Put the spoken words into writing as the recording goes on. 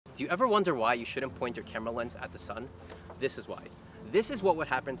Do you ever wonder why you shouldn't point your camera lens at the sun? This is why. This is what would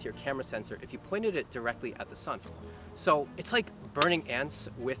happen to your camera sensor if you pointed it directly at the sun. So it's like burning ants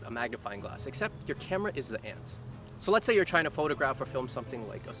with a magnifying glass, except your camera is the ant. So let's say you're trying to photograph or film something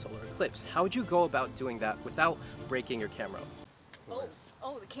like a solar eclipse. How would you go about doing that without breaking your camera?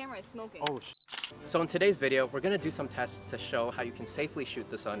 Oh, the camera is smoking. So in today's video, we're going to do some tests to show how you can safely shoot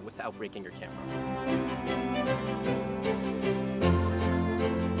the sun without breaking your camera.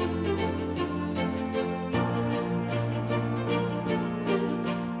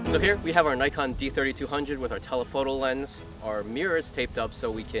 So here we have our Nikon D3200 with our telephoto lens. Our mirror is taped up so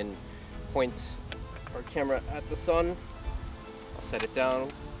we can point our camera at the sun. I'll set it down,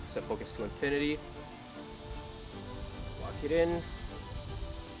 set focus to infinity, lock it in,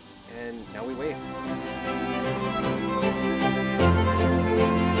 and now we wait.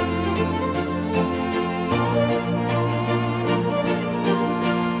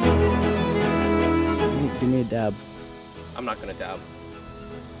 Give me a dab. I'm not gonna dab.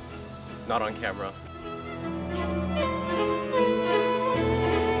 Not on camera.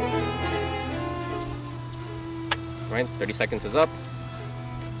 All right, 30 seconds is up.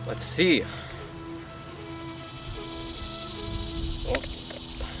 Let's see. Oh,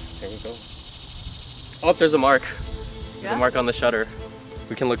 there we go. Oh, there's a mark. There's a mark on the shutter.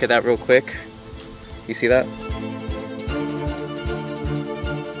 We can look at that real quick. You see that?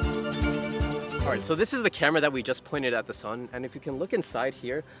 Alright, so this is the camera that we just pointed at the sun, and if you can look inside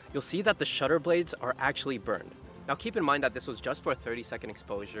here, you'll see that the shutter blades are actually burned. Now keep in mind that this was just for a 30-second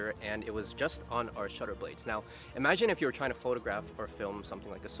exposure, and it was just on our shutter blades. Now imagine if you were trying to photograph or film something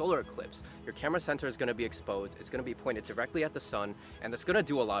like a solar eclipse. Your camera sensor is going to be exposed, it's going to be pointed directly at the sun, and it's going to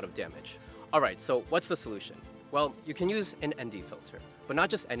do a lot of damage. Alright, so what's the solution? Well, you can use an ND filter, but not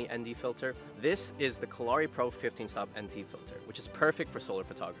just any ND filter. This is the Kolari Pro 15-stop ND filter, which is perfect for solar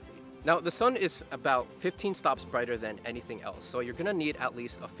photography. Now, the sun is about 15 stops brighter than anything else, so you're gonna need at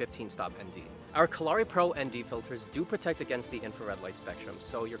least a 15-stop ND. Our Kolari Pro ND filters do protect against the infrared light spectrum,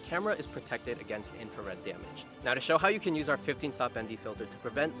 so your camera is protected against infrared damage. Now, to show how you can use our 15-stop ND filter to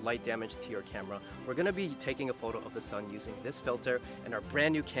prevent light damage to your camera, we're gonna be taking a photo of the sun using this filter and our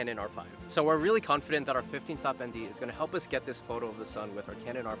brand new Canon R5. So we're really confident that our 15-stop ND is gonna help us get this photo of the sun with our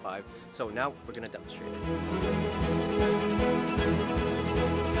Canon R5, so now we're gonna demonstrate it.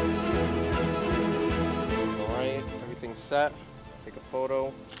 Alright, everything's set. Take a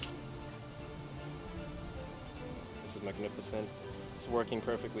photo. This is magnificent. It's working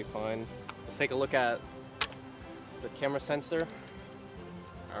perfectly fine. Let's take a look at the camera sensor.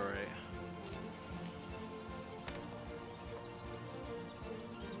 Alright.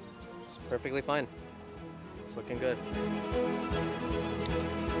 It's perfectly fine. It's looking good.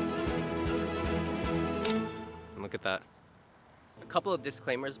 And look at that. A couple of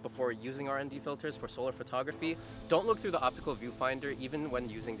disclaimers before using our ND filters for solar photography. Don't look through the optical viewfinder even when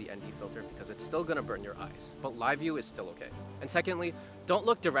using the ND filter because it's still gonna burn your eyes, but live view is still okay. And secondly, don't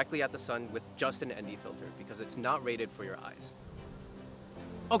look directly at the sun with just an ND filter because it's not rated for your eyes.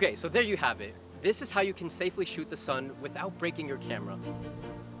 Okay, so there you have it. This is how you can safely shoot the sun without breaking your camera.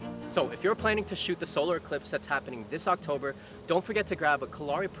 So if you're planning to shoot the solar eclipse that's happening this October, don't forget to grab a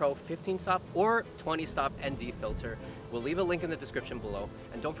Kolari Pro 15-stop or 20-stop ND filter. We'll leave a link in the description below,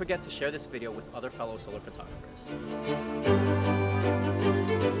 and don't forget to share this video with other fellow solar photographers.